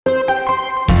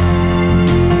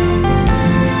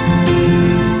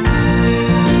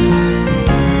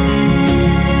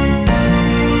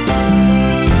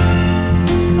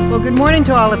morning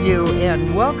to all of you,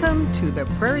 and welcome to the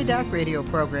Prairie Doc radio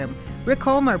program. Rick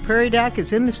Holm, our Prairie Doc,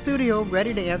 is in the studio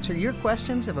ready to answer your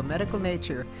questions of a medical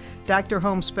nature. Dr.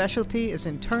 Holm's specialty is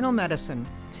internal medicine.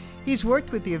 He's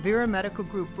worked with the Avera Medical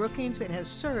Group Brookings and has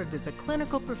served as a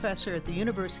clinical professor at the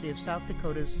University of South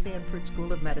Dakota's Sanford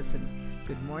School of Medicine.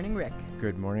 Good morning, Rick.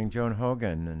 Good morning, Joan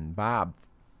Hogan and Bob.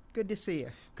 Good to see you.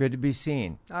 Good to be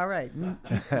seen. All right.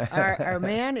 Our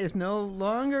man is no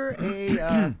longer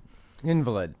a...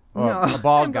 invalid. A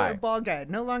bald guy. A bald guy.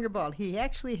 No longer bald. He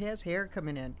actually has hair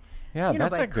coming in. Yeah,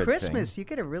 that's a good thing. By Christmas, thing. You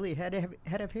get a really head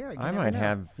of hair. I might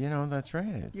have, that's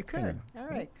right. You could. All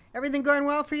right. Everything going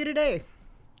well for you today?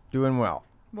 Doing well.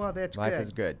 Well, that's Life good. Life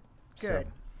is good. Good.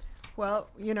 So. Well,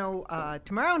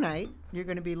 tomorrow night, you're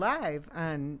going to be live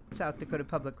on South Dakota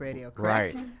Public Radio,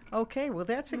 correct? Right. Okay, well,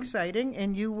 that's exciting,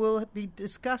 and you will be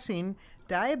discussing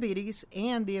diabetes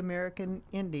and the American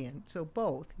Indian. So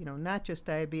both, not just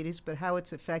diabetes, but how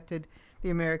it's affected the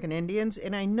American Indians.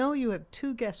 And I know you have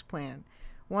two guests planned.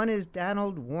 One is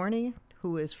Donald Warney,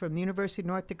 who is from the University of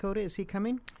North Dakota. Is he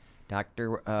coming?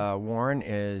 Dr. Warren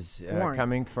is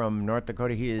coming from North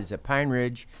Dakota. He is a Pine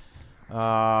Ridge.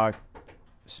 I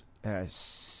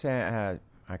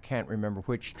can't remember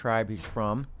which tribe he's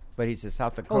from, but he's a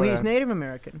South Dakota. Oh, he's Native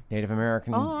American. Native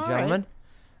American gentleman.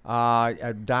 Right.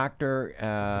 A doctor.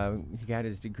 He got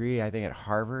his degree, I think, at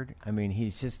Harvard. I mean,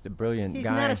 he's just a brilliant guy. He's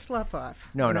not a slough-off,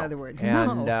 in other words.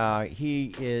 And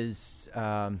he is...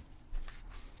 we're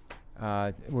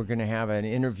going to have an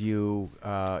interview,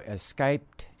 a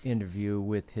Skyped interview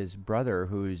with his brother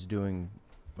who's doing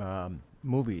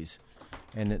movies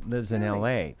and it lives in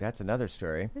L.A. That's another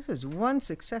story. This is one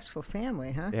successful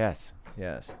family, huh? Yes.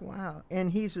 Wow.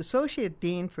 And he's Associate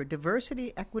Dean for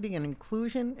Diversity, Equity, and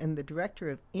Inclusion and the Director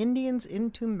of Indians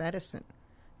into Medicine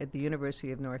at the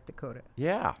University of North Dakota.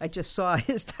 Yeah. I just saw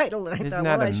his title and I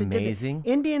thought, I should get it.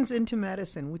 Indians into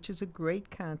Medicine, which is a great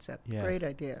concept. Yes. Great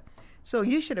idea. So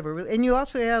you should have and you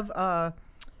also have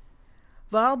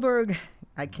Valberg,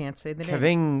 I can't say the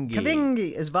name.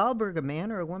 Kavingi. Is Valberg a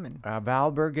man or a woman?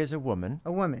 Valberg is a woman.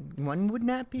 A woman. One would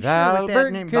not be sure with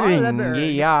that name.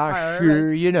 Kavingi, yeah,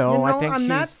 sure, I think I'm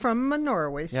not from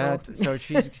Norway, so... Yeah, so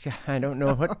she's, I don't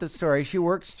know what the story, she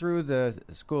works through the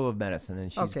School of Medicine,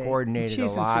 and she's coordinated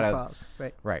a lot of... Falls.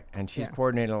 Right, and she's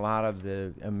coordinated a lot of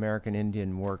the American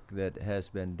Indian work that has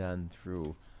been done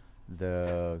through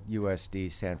the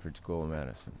USD Sanford School of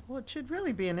Medicine. Well, it should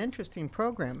really be an interesting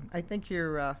program. I think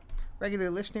your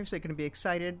regular listeners are going to be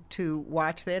excited to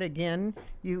watch that again.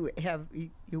 You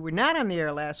were not on the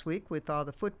air last week with all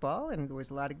the football, and there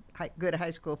was a lot of good high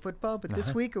school football, but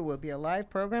this week it will be a live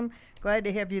program. Glad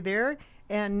to have you there.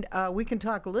 And we can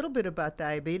talk a little bit about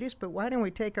diabetes, but why don't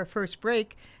we take our first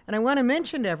break? And I want to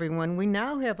mention to everyone, we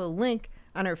now have a link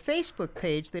on our Facebook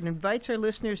page that invites our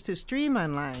listeners to stream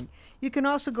online. You can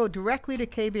also go directly to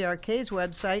KBRK's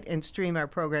website and stream our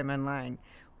program online.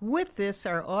 With this,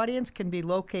 our audience can be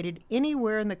located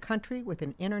anywhere in the country with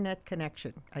an internet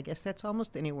connection. I guess that's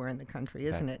almost anywhere in the country,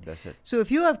 isn't it? That's it. So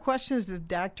if you have questions of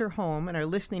Dr. Holm and are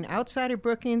listening outside of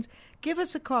Brookings, give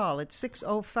us a call at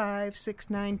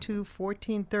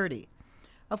 605-692-1430.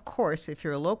 Of course, if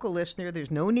you're a local listener,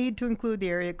 there's no need to include the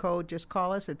area code. Just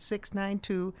call us at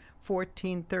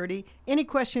 692-1430. Any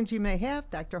questions you may have,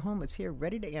 Dr. Holm is here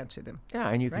ready to answer them. Yeah,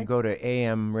 and you can go to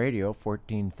AM Radio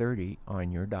 1430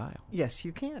 on your dial. Yes,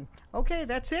 you can. Okay,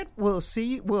 that's it. We'll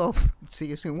see you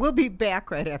soon. We'll be back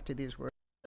right after these words.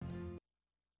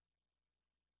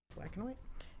 Black and white.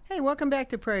 Hey, welcome back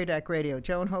to Prairie Doc Radio.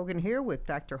 Joan Hogan here with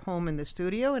Dr. Holm in the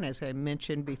studio. And as I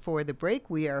mentioned before the break,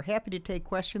 we are happy to take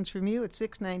questions from you at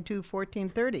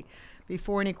 692-1430.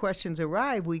 Before any questions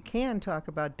arrive, we can talk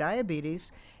about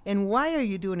diabetes. And why are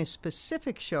you doing a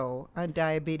specific show on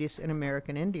diabetes in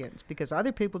American Indians? Because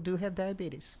other people do have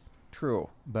diabetes. True,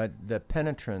 but the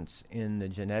penetrance in the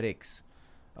genetics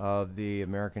of the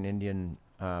American Indian,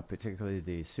 particularly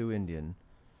the Sioux Indian,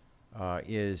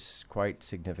 is quite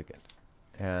significant.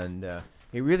 And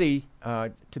it really,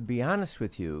 to be honest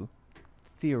with you,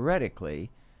 theoretically,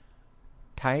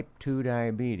 type 2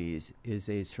 diabetes is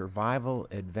a survival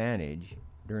advantage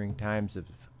during times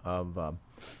of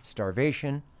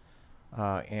starvation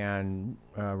and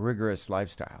rigorous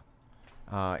lifestyle.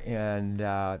 And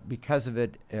because of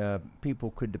it,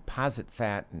 people could deposit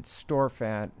fat and store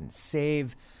fat and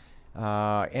save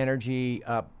energy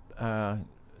up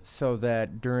so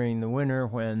that during the winter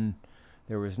when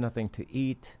there was nothing to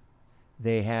eat,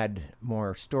 they had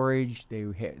more storage.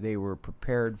 They were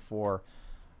prepared for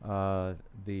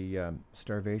the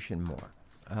starvation more.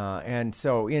 And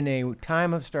so in a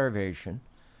time of starvation,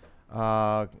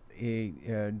 type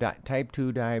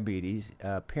 2 diabetes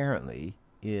apparently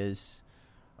is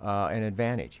an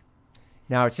advantage.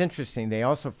 Now, it's interesting. They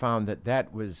also found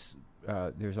that was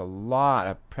there's a lot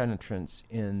of penetrance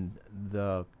in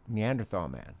the Neanderthal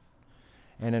man.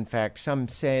 And in fact, some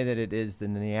say that it is the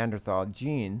Neanderthal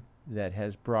gene that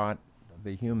has brought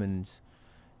the human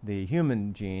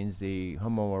genes, the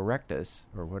Homo erectus,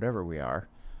 or whatever we are,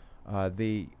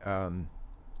 the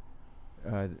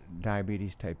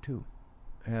diabetes type 2.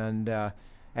 And at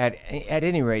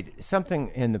any rate, something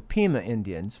in the Pima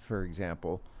Indians, for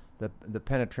example, the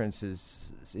penetrance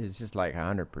is just like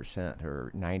 100%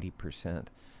 or 90%.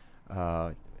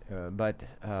 But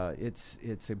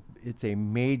it's a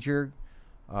major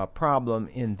problem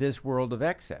in this world of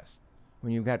excess.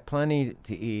 When you've got plenty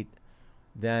to eat,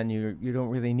 then you don't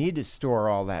really need to store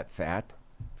all that fat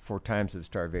for times of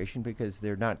starvation because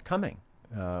they're not coming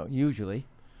usually,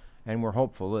 and we're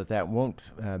hopeful that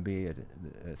won't be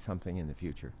something in the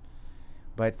future.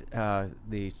 But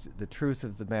the truth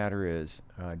of the matter is,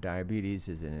 diabetes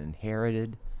is an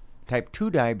inherited type 2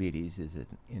 diabetes is an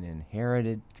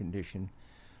inherited condition,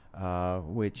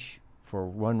 which for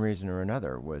one reason or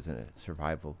another was a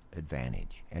survival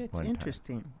advantage at It's one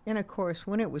interesting. time. And of course,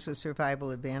 when it was a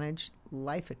survival advantage,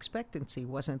 life expectancy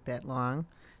wasn't that long.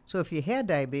 So if you had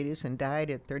diabetes and died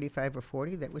at 35 or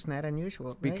 40, that was not unusual,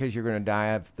 right? Because you're going to die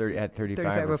at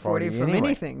 35 or 40 from anyway.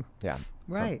 anything. Yeah.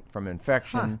 Right. From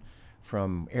infection,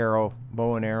 from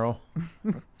bow and arrow,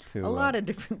 to a lot of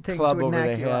different things club would over knock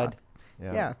the you head. off.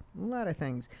 Yeah, a lot of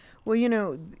things. Well,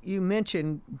 you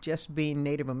mentioned just being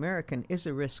Native American is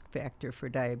a risk factor for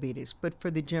diabetes, but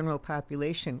for the general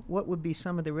population, what would be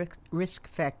some of the risk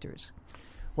factors?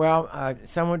 Well,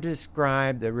 someone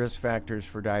described the risk factors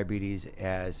for diabetes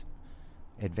as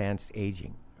advanced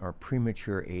aging or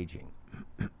premature aging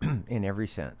in every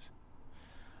sense.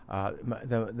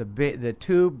 The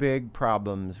two big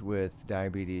problems with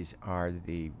diabetes are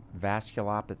the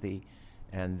vasculopathy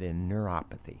and the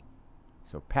neuropathy.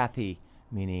 So pathy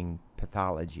meaning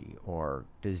pathology or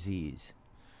disease.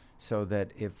 So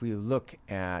that if we look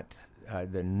at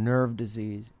the nerve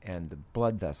disease and the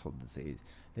blood vessel disease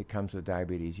that comes with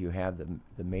diabetes, you have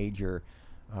the major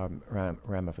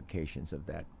ramifications of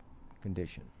that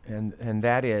condition. And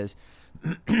that is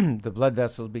the blood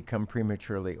vessels become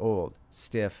prematurely old,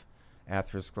 stiff,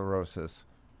 atherosclerosis,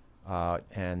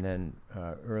 and then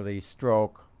early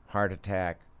stroke, heart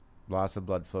attack, loss of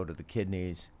blood flow to the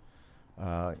kidneys,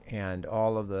 and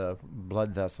all of the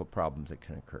blood vessel problems that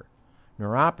can occur.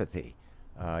 Neuropathy,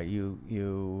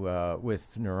 with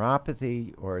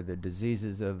neuropathy or the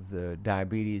diseases of the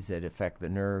diabetes that affect the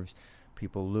nerves,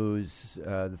 people lose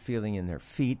the feeling in their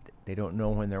feet. They don't know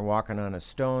when they're walking on a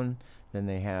stone. Then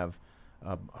they have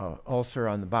a ulcer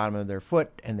on the bottom of their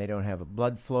foot, and they don't have a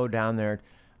blood flow down there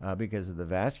because of the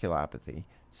vasculopathy,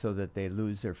 so that they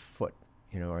lose their foot,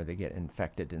 or they get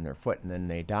infected in their foot, and then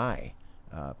they die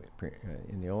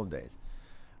in the old days.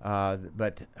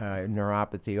 But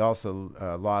neuropathy also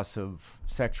loss of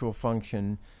sexual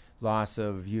function, loss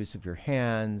of use of your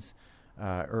hands,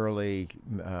 early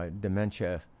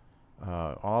dementia,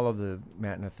 all of the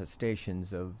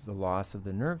manifestations of the loss of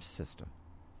the nerve system.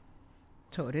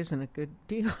 So it isn't a good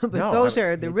deal. But No, those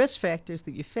are the risk factors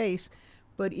that you face.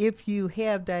 But if you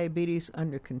have diabetes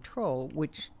under control,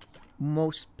 which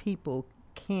most people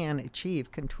can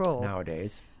achieve control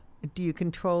Nowadays. do you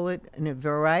control it in a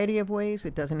variety of ways?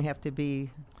 It doesn't have to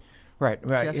be Right.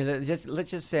 Let's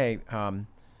just say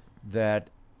that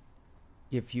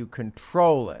if you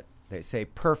control it, they say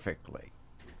perfectly,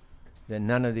 then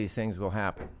none of these things will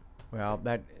happen. Well,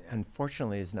 that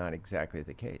unfortunately is not exactly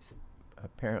the case.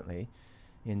 Apparently,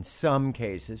 in some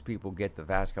cases, people get the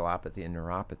vasculopathy and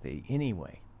neuropathy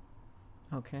anyway.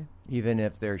 Okay. Even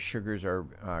if their sugars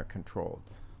are controlled.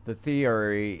 The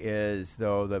theory is,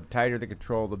 though, the tighter the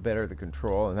control, the better the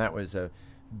control, and that was a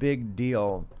big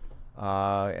deal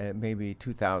at maybe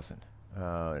 2000,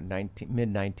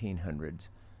 mid-1900s,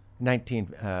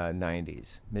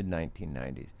 1990s,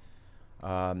 mid-1990s.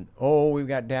 We've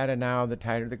got data now. The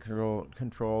tighter the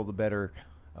control, the better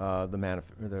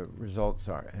the results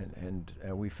are, and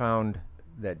we found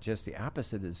that just the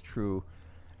opposite is true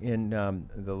in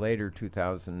the later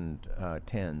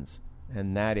 2010s.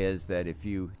 And that is that if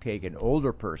you take an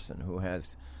older person who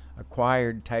has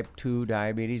acquired type 2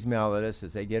 diabetes mellitus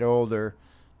as they get older,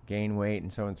 gain weight,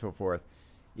 and so on and so forth,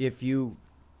 if you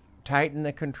tighten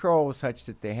the control such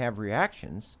that they have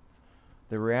reactions,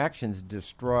 the reactions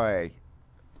destroy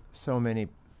so many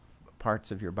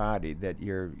parts of your body that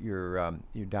you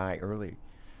die early.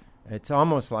 It's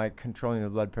almost like controlling the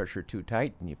blood pressure too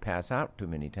tight and you pass out too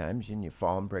many times and you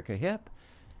fall and break a hip.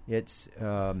 It's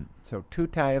so too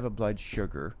tight of a blood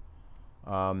sugar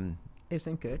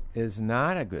isn't good. is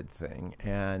not a good thing,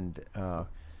 and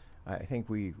I think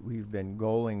we've been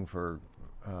goaling for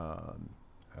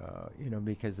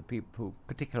because the people,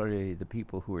 particularly the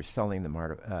people who are selling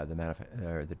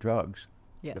the drugs,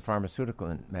 Yes. the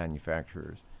pharmaceutical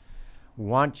manufacturers,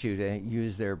 want you to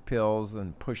use their pills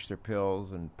and push the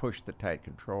tight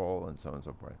control and so on and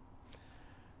so forth.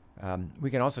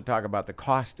 We can also talk about the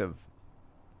cost of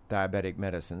diabetic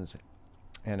medicines,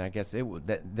 and I guess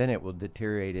then it will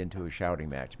deteriorate into a shouting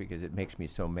match because it makes me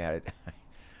so mad.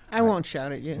 I won't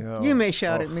shout at you. No. You may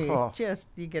shout at Oh, me. oh. Just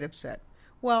you get upset.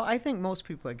 Well, I think most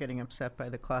people are getting upset by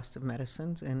the cost of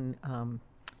medicines, and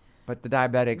But the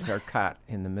diabetics are caught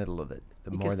in the middle of it.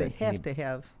 because they have to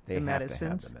have they the have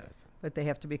medicines, to have the medicine. but they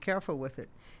have to be careful with it.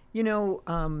 You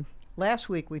know, last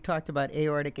week we talked about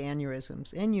aortic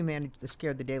aneurysms, and you managed to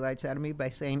scare the daylights out of me by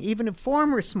saying even a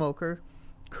former smoker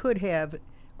could have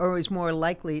or is more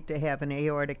likely to have an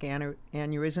aortic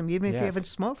aneurysm, even if you Yes. haven't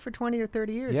smoked for 20 or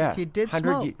 30 years. Yeah, If you did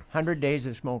smoke. 100 days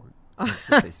of smoker. That's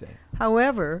what they say.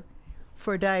 However,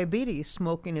 for diabetes,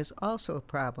 smoking is also a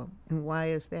problem. And why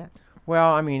is that?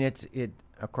 Well, I mean, it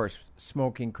of course,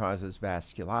 smoking causes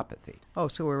vasculopathy. Oh,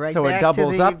 so we're right So back it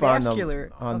doubles to the up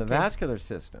vascular. on the Okay. vascular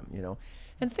system,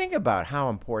 And think about how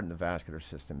important the vascular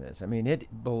system is. I mean, it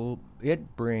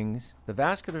brings, the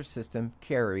vascular system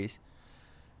carries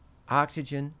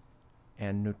oxygen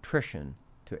and nutrition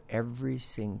to every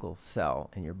single cell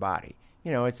in your body.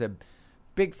 It's a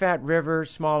big fat river,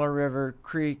 smaller river,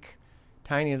 creek,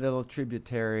 tiny little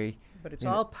tributary. But it's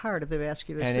all part of the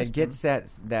vascular system. And it gets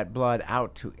that blood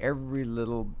out to every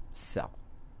little cell.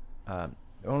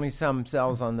 Only some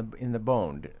cells in the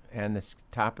bone and the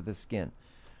top of the skin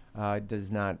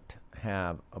does not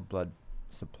have a blood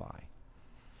supply.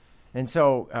 And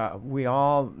so we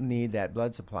all need that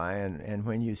blood supply. And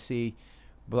when you see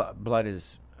blood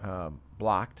is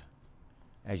blocked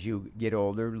as you get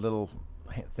older, little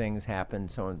things happen,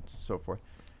 so on and so forth.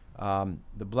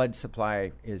 The blood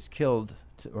supply is killed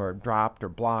or dropped or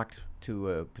blocked to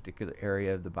a particular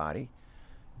area of the body.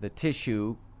 The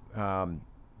tissue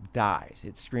dies.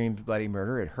 It screams bloody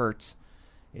murder. It hurts.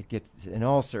 It gets an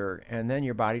ulcer, and then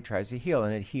your body tries to heal,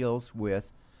 and it heals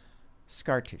with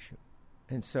scar tissue.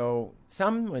 And so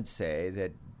some would say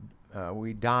that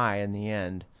we die in the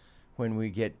end when we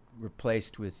get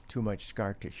replaced with too much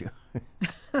scar tissue.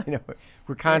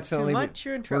 We're constantly too much,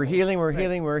 you're in trouble. we're healing,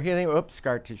 Right. we're healing. Oops,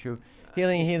 scar tissue.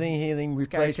 Healing,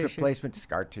 replace, tissue. replacement,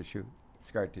 scar tissue.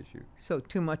 So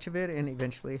too much of it, and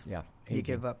eventually Yeah, you aging.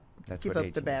 give up. That's give what up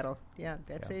aging the is. battle. Yeah,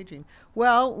 that's Yeah. aging.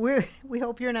 Well, we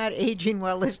hope you're not aging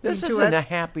while listening This to isn't us. a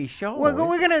happy show. We're is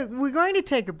it? going to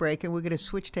take a break, and we're going to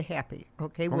switch to happy.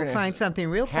 Okay, We're we'll gonna find something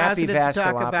real happy positive to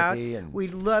talk about. vasculopathy and-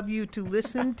 We'd love you to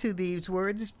listen to these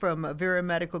words from Vera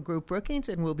Medical Group Brookings,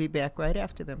 and we'll be back right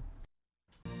after them.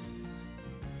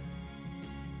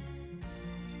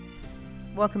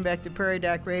 Welcome back to Prairie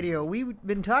Doc Radio. We've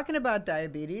been talking about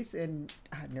diabetes and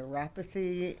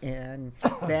neuropathy and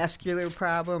vascular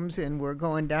problems, and we're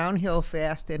going downhill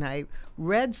fast. And I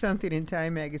read something in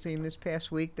Time magazine this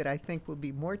past week that I think will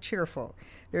be more cheerful.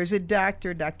 There's a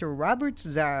doctor, Dr. Robert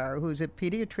Czar, who's a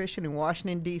pediatrician in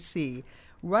Washington, D.C.,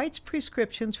 writes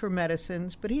prescriptions for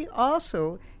medicines, but he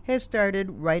also has started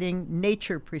writing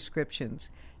nature prescriptions,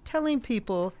 telling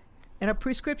people and a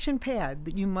prescription pad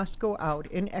that you must go out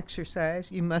and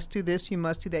exercise, you must do this, you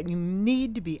must do that, you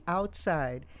need to be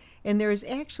outside. And there is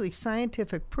actually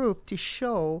scientific proof to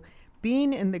show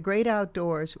being in the great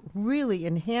outdoors really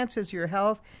enhances your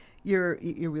health, your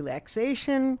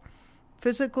relaxation,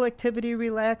 physical activity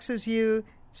relaxes you,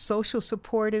 social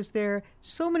support is there,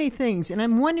 so many things. And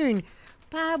I'm wondering,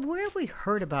 Bob, where have we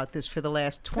heard about this for the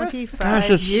last 25 Gosh,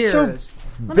 it's years? so Let me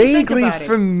think vaguely about it.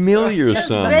 familiar Just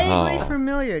somehow. vaguely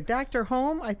familiar. Dr.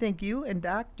 Holm, I think you and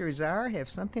Dr. Czar have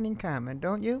something in common,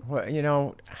 don't you?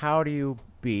 Well, how do you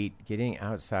beat getting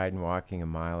outside and walking a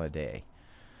mile a day?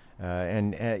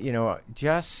 You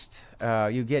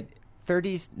get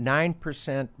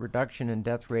 39% reduction in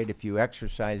death rate if you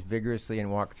exercise vigorously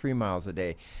and walk 3 miles a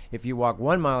day. If you walk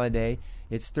 1 mile a day,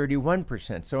 it's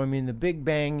 31%. So, I mean, the big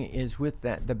bang is with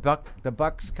that. The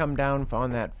bucks come down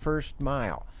on that first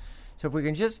mile. So if we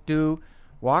can just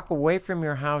walk away from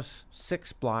your house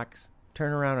 6 blocks,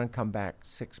 turn around and come back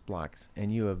 6 blocks,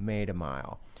 and you have made a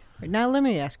mile. Now, let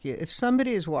me ask you, if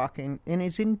somebody is walking and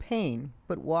is in pain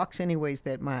but walks anyways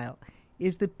that mile,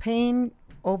 is the pain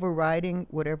overriding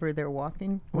whatever they're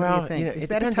walking? What do you think? Is it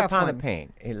that depends a tough upon one? the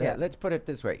pain. Yeah. Let's put it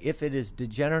this way. If it is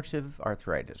degenerative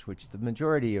arthritis, which the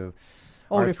majority of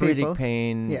Older arthritic people.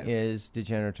 pain Yeah. is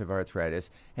degenerative arthritis,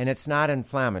 and it's not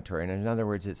inflammatory. And in other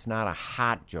words, it's not a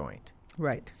hot joint.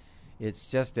 Right.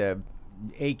 It's just a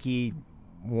achy,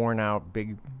 worn out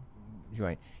big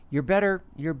joint, you're better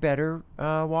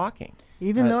walking.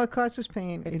 Even though it causes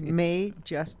pain, it may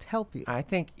just help you. I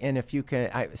think, and if you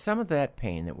can, some of that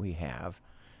pain that we have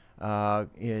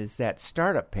is that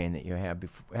startup pain that you have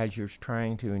as you're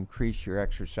trying to increase your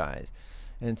exercise.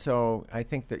 And so I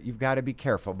think that you've got to be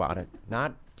careful about it.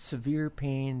 Not severe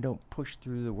pain. Don't push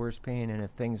through the worst pain. And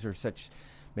if things are such,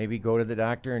 maybe go to the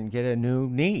doctor and get a new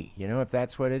knee, if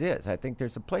that's what it is. I think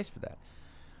there's a place for that.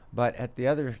 But at the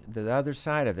other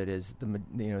side of it is,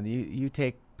 you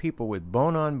take people with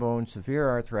bone-on-bone severe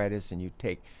arthritis and you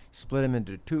split them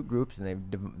into two groups, and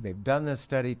they've done this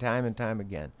study time and time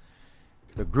again.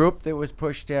 The group that was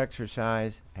pushed to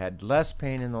exercise had less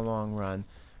pain in the long run,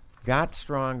 got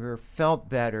stronger, felt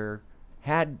better,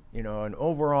 had an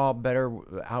overall better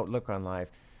outlook on life,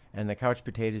 and the couch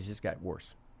potatoes just got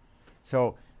worse.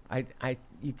 So it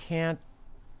can't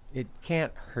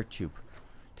hurt you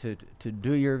to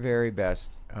do your very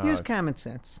best. Use common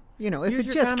sense. If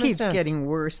it just keeps getting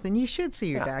worse, then you should see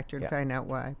your doctor and find out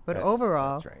why. But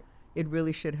overall, that's right. It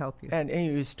really should help you. And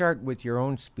you start with your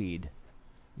own speed.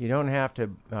 You don't have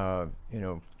to,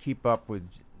 keep up with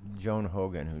Joan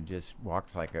Hogan, who just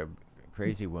walks like a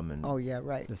crazy woman. Oh, yeah,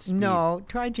 right. No,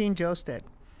 try Jean Jostet.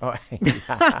 Oh,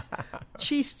 yeah.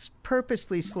 She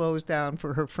purposely slows down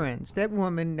for her friends. That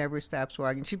woman never stops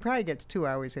walking. She probably gets 2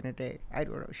 hours in a day. I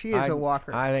don't know. She is a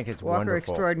walker. I think it's walker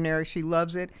wonderful. Extraordinary. She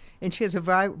loves it. And she has a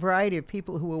variety of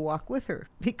people who will walk with her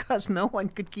because no one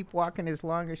could keep walking as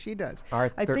long as she does. I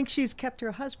think she's kept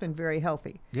her husband very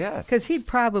healthy. Yes. Because he'd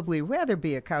probably rather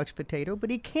be a couch potato, but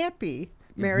he can't be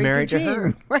married to Jean.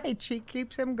 Her. Right. She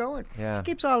keeps him going. Yeah. She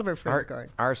keeps all of her friends going.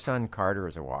 Our son Carter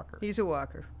is a walker. He's a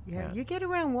walker. Yeah. You get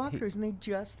around walkers and they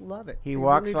just love it. He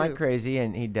walks like crazy,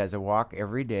 and he does a walk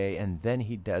every day, and then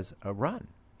he does a run.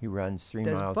 He runs 3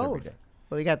 miles every day.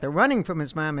 Well, he got the running from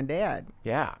his mom and dad.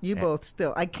 Yeah. You both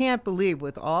still. I can't believe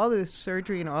with all the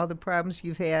surgery and all the problems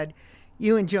you've had,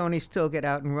 you and Joni still get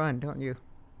out and run, don't you?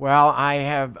 Well, I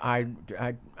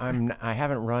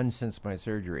haven't run since my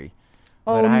surgery.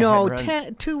 Oh, no.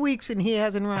 2 weeks and he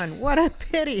hasn't run. What a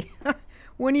pity.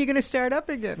 When are you going to start up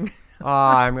again?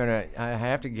 I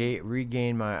have to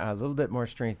regain a little bit more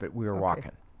strength, but we were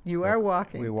walking. You are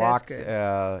walking. We walked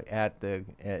on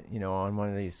one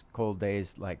of these cold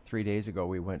days, like 3 days ago.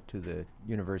 We went to the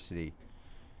university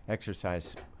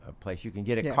exercise place. You can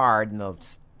get a card, and they'll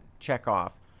check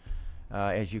off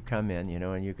as you come in.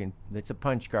 And you can. It's a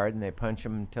punch card, and they punch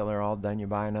them until they're all done. You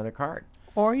buy another card.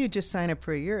 Or you just sign up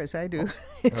for a year, as I do.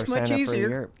 It's much easier. For a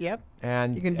year. Yep.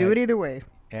 And you can do it either way.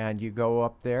 And you go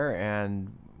up there and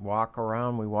walk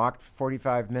around. We walked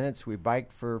 45 minutes. We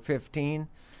biked for 15,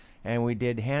 and we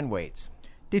did hand weights.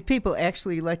 Did people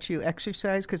actually let you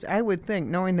exercise? Because I would think,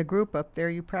 knowing the group up there,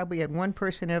 you probably had one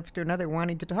person after another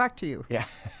wanting to talk to you. Yeah.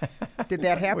 Did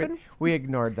that happen? We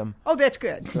ignored them. Oh, that's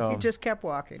good. So, you just kept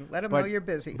walking. Let them know you're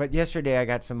busy. But yesterday I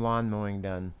got some lawn mowing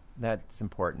done. That's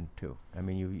important, too. I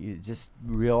mean, you just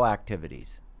real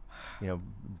activities.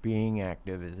 Being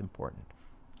active is important.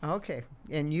 Okay.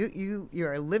 And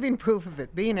you're a living proof of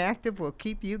it. Being active will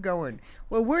keep you going.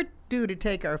 Well, we're due to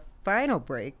take our final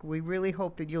break. We really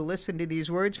hope that you'll listen to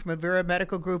these words from Avera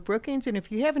Medical Group Brookings. And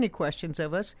if you have any questions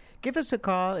of us, give us a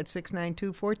call at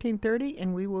 692-1430,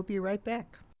 and we will be right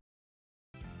back.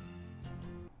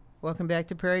 Welcome back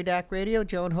to Prairie Doc Radio.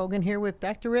 Joan Hogan here with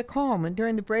Dr. Rick Holm. And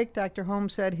during the break, Dr. Holm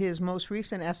said his most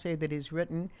recent essay that he's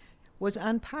written was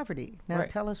on poverty. Now,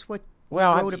 tell us what you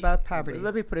wrote about poverty.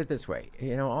 Let me put it this way.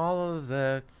 All of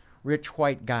the rich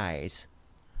white guys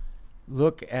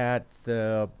look at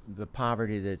the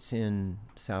poverty that's in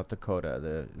South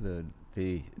Dakota,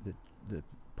 the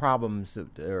problems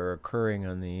that are occurring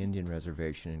on the Indian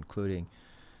reservation, including,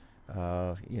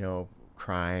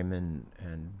 crime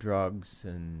and drugs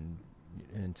and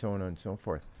so on and so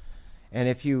forth. And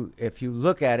if you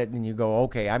look at it and you go,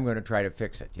 okay, I'm going to try to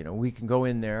fix it. We can go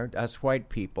in there, us white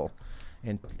people,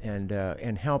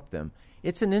 and help them.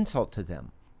 It's an insult to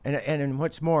them. And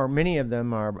what's more, many of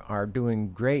them are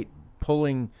doing great,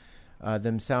 pulling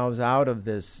themselves out of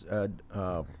this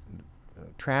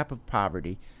trap of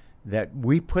poverty that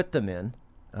we put them in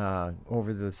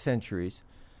over the centuries,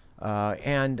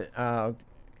 and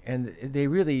they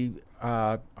really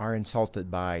are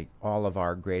insulted by all of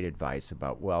our great advice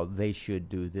about, well, they should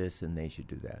do this and they should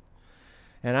do that.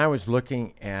 And I was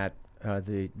looking at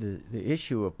the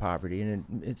issue of poverty,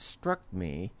 and it struck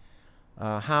me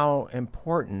how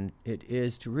important it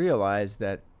is to realize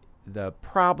that the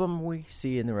problem we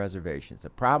see in the reservations, the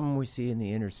problem we see in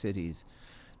the inner cities,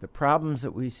 the problems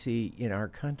that we see in our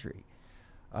country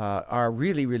are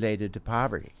really related to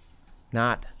poverty,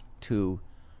 not to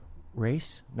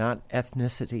race, not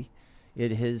ethnicity.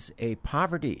 It is a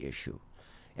poverty issue.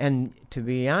 And to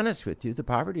be honest with you, the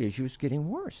poverty issue is getting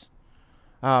worse.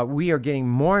 We are getting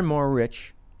more and more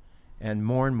rich and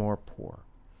more poor.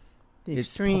 The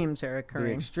extremes are The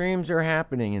occurring. extremes are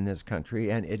happening in this country,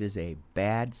 and it is a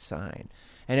bad sign.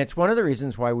 And it's one of the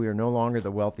reasons why we are no longer the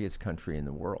wealthiest country in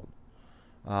the world.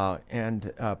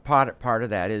 And part of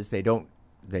that is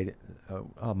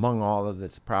among all of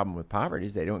this problem with poverty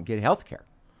is they don't get health care.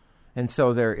 And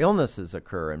so their illnesses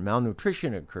occur and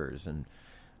malnutrition occurs. And,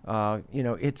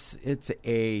 it's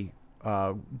a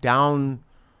down...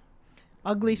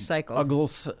 Ugly cycle.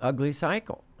 Ugly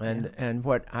cycle. And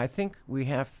what I think we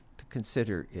have to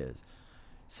consider is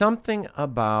something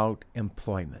about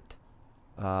employment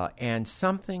and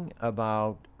something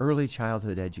about early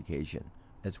childhood education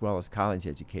as well as college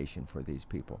education for these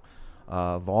people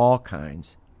of all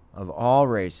kinds, of all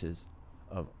races,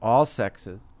 of all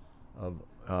sexes,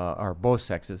 or both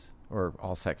sexes, or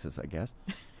all sexes, I guess,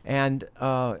 and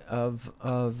of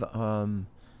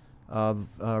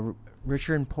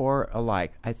richer and poor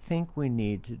alike. I think we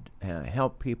need to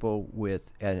help people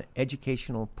with an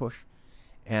educational push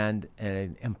and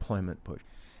an employment push.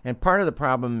 And part of the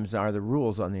problems are the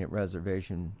rules on the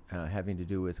reservation having to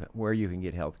do with where you can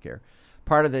get health care.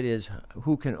 Part of it is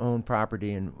who can own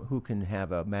property and who can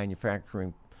have a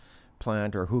manufacturing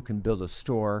plant or who can build a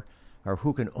store or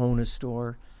who can own a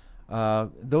store.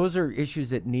 Those are issues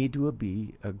that need to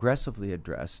be aggressively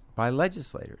addressed by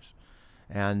legislators.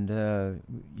 And,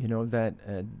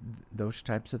 those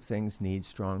types of things need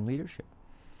strong leadership.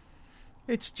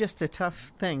 It's just a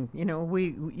tough thing.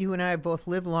 You and I both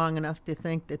live long enough to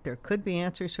think that there could be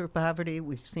answers for poverty.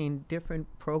 We've seen different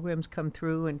programs come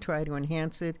through and try to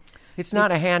enhance it. It's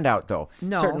not a handout, though.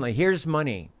 No. Certainly, here's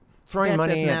money. Throwing That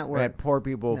money does not work. at poor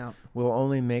people No. will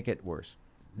only make it worse.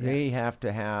 Yeah. They have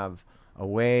to have a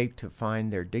way to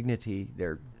find their dignity,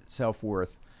 their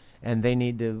self-worth, and they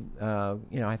need to,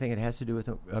 I think it has to do with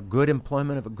a good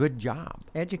employment of a good job.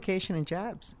 Education and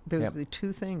jobs. Those Yep. are the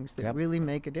two things that Yep. really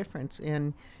make a difference.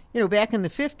 And, back in the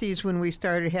 50s when we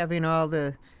started having all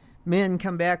the men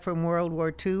come back from World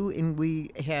War II and we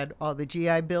had all the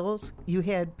GI Bills, you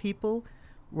had people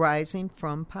rising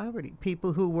from poverty.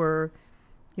 People who were,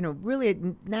 really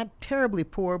not terribly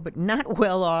poor, but not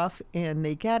well off, and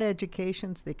they got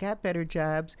educations, they got better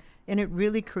jobs, and it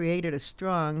really created a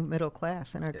strong middle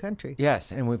class in our country.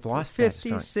 Yes, and we've lost that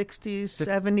 50s, strong. 60s,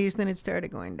 70s, then it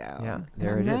started going down. Yeah, And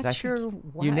there I'm it is. not sure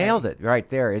why. You nailed it right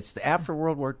there. It's after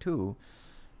World War II,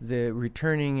 the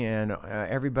returning and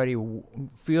everybody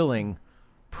feeling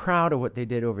proud of what they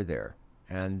did over there,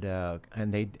 and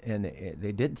they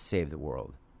did save the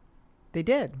world. They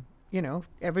did.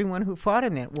 Everyone who fought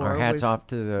in that war. Our hats was, off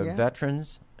to the yeah.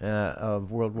 veterans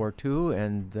of World War II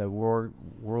and the world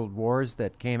wars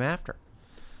that came after.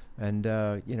 And,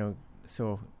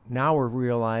 so now we're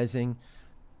realizing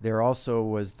there also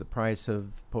was the price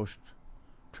of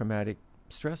post-traumatic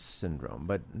stress syndrome,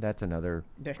 but that's another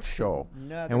show.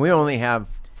 And we only have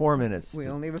 4 minutes. We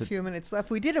only have a few minutes left.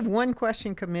 We did have one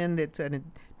question come in that's on a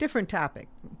different topic,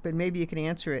 but maybe you can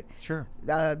answer it. Sure.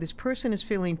 This person is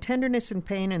feeling tenderness and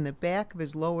pain in the back of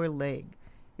his lower leg.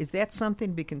 Is that something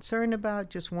to be concerned about,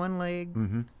 just one leg?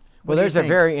 Mm-hmm. What Well, do you there's a think?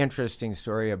 very interesting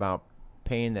story about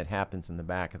pain that happens in the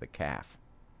back of the calf.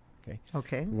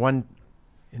 Okay.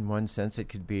 In one sense, it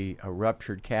could be a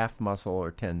ruptured calf muscle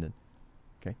or tendon.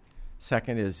 Okay.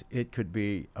 Second is it could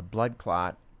be a blood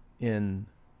clot in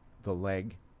the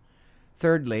leg.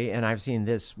 Thirdly, and I've seen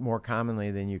this more commonly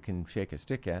than you can shake a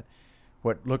stick at,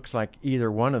 what looks like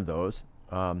either one of those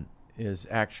is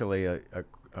actually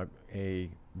a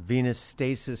venous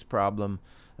stasis problem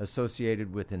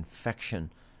associated with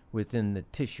infection within the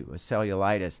tissue, a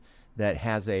cellulitis that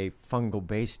has a fungal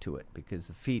base to it, because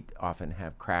the feet often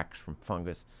have cracks from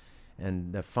fungus,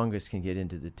 and the fungus can get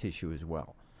into the tissue as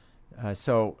well.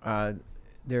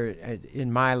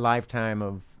 In my lifetime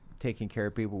of taking care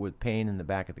of people with pain in the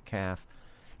back of the calf,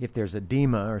 if there's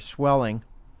edema or swelling,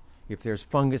 if there's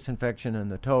fungus infection in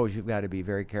the toes, you've got to be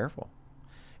very careful.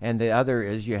 And the other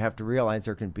is you have to realize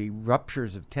there can be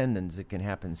ruptures of tendons that can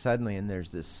happen suddenly, and there's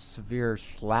this severe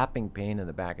slapping pain in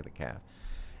the back of the calf.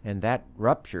 And that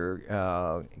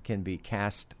rupture can be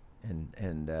cast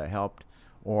and helped,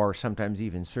 or sometimes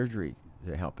even surgery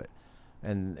to help it.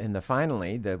 And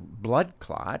finally, the blood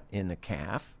clot in the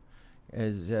calf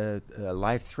is a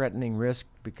life-threatening risk,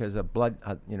 because a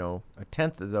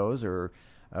tenth of those or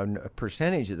a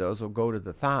percentage of those will go to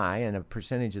the thigh, and a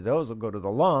percentage of those will go to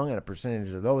the lung, and a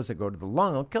percentage of those that go to the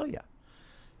lung will kill you.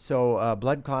 So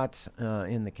blood clots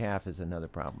in the calf is another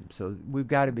problem. So we've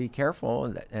got to be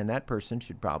careful, and that person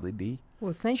should probably be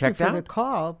Well, thank checked you for out. the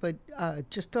call, but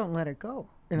just don't let it go.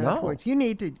 In other words, you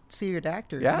need to see your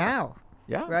doctor now.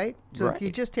 Yeah. Right? So right. if you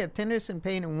just have tenderness and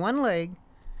pain in one leg,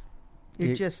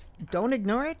 you just don't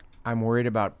ignore it. I'm worried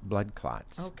about blood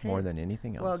clots more than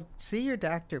anything else. Well, see your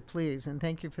doctor, please, and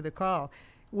thank you for the call.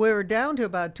 We're down to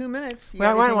about 2 minutes.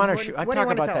 Well, I want to talk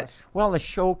about that. Us? Well, the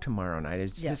show tomorrow night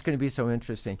is just going to be so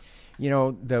interesting. You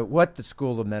know, what the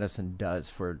School of Medicine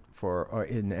does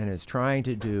and is trying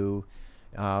to do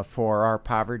for our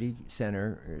poverty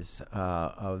centers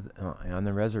on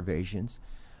the reservations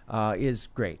is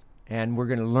great, and we're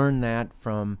going to learn that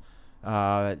from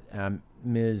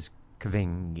Ms.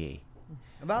 Kavingi.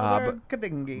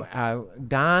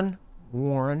 Don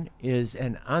Warren is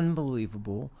an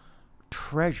unbelievable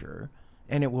treasure,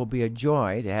 and it will be a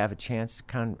joy to have a chance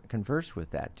to converse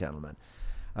with that gentleman.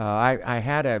 I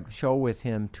had a show with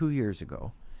him 2 years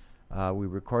ago. We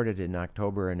recorded in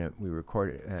October, and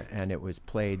it was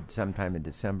played sometime in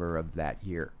December of that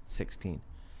year, 16.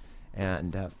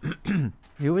 And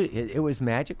it was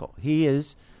magical. He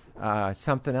is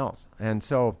something else, and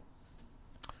so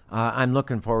I'm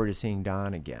looking forward to seeing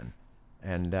Don again.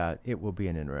 And it will be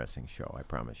an interesting show, I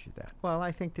promise you that. Well,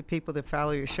 I think the people that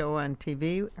follow your show on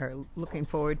TV are looking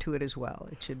forward to it as well.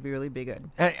 It should really be good.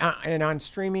 And on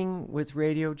streaming with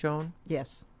radio, Joan?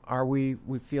 Yes. Are we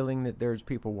feeling that there's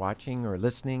people watching or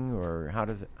listening, or how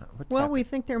does it? Well, we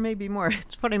think there may be more.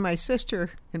 It's funny. My sister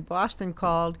in Boston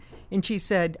called, and she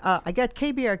said, "I got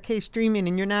KBRK streaming,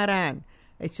 and you're not on."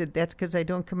 I said, "That's because I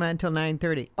don't come on until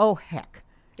 9:30." Oh heck!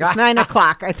 It's 9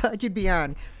 o'clock. I thought you'd be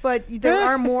on, but there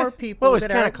are more people. Well,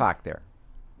 it's 10 o'clock there.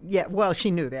 Yeah, well,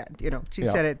 she knew that. You know, she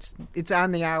said it's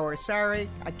on the hour. Sorry,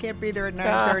 I can't be there at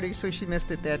 9:30, so she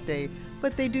missed it that day.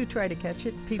 But they do try to catch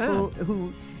it. People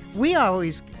who. We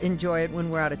always enjoy it when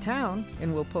we're out of town,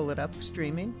 and we'll pull it up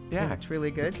streaming. Yeah, it's really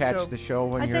good. Catch the show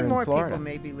when you're in Florida. I think more people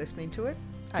may be listening to it.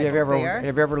 Have you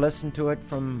ever listened to it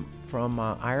from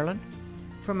Ireland?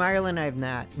 From Ireland, I've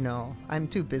not. No, I'm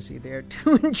too busy there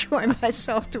to enjoy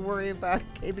myself to worry about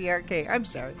KBRK. I'm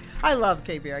sorry. I love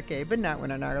KBRK, but not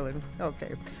when in Ireland.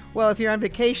 Okay. Well, if you're on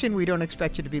vacation, we don't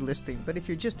expect you to be listening. But if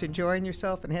you're just enjoying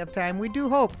yourself and have time, we do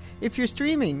hope. If you're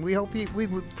streaming, we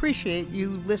would appreciate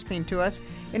you listening to us.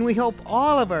 And we hope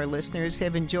all of our listeners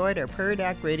have enjoyed our Prairie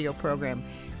Doc radio program.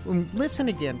 Listen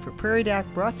again for Prairie Doc,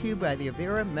 brought to you by the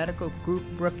Avera Medical Group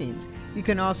Brookings. You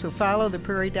can also follow the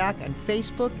Prairie Doc on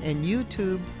Facebook and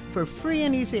YouTube for free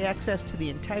and easy access to the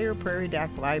entire Prairie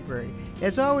Doc library.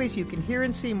 As always, you can hear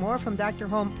and see more from Dr.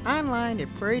 Holm online at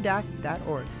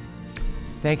prairiedoc.org.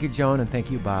 Thank you, Joan, and thank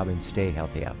you, Bob, and stay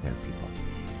healthy out there, people.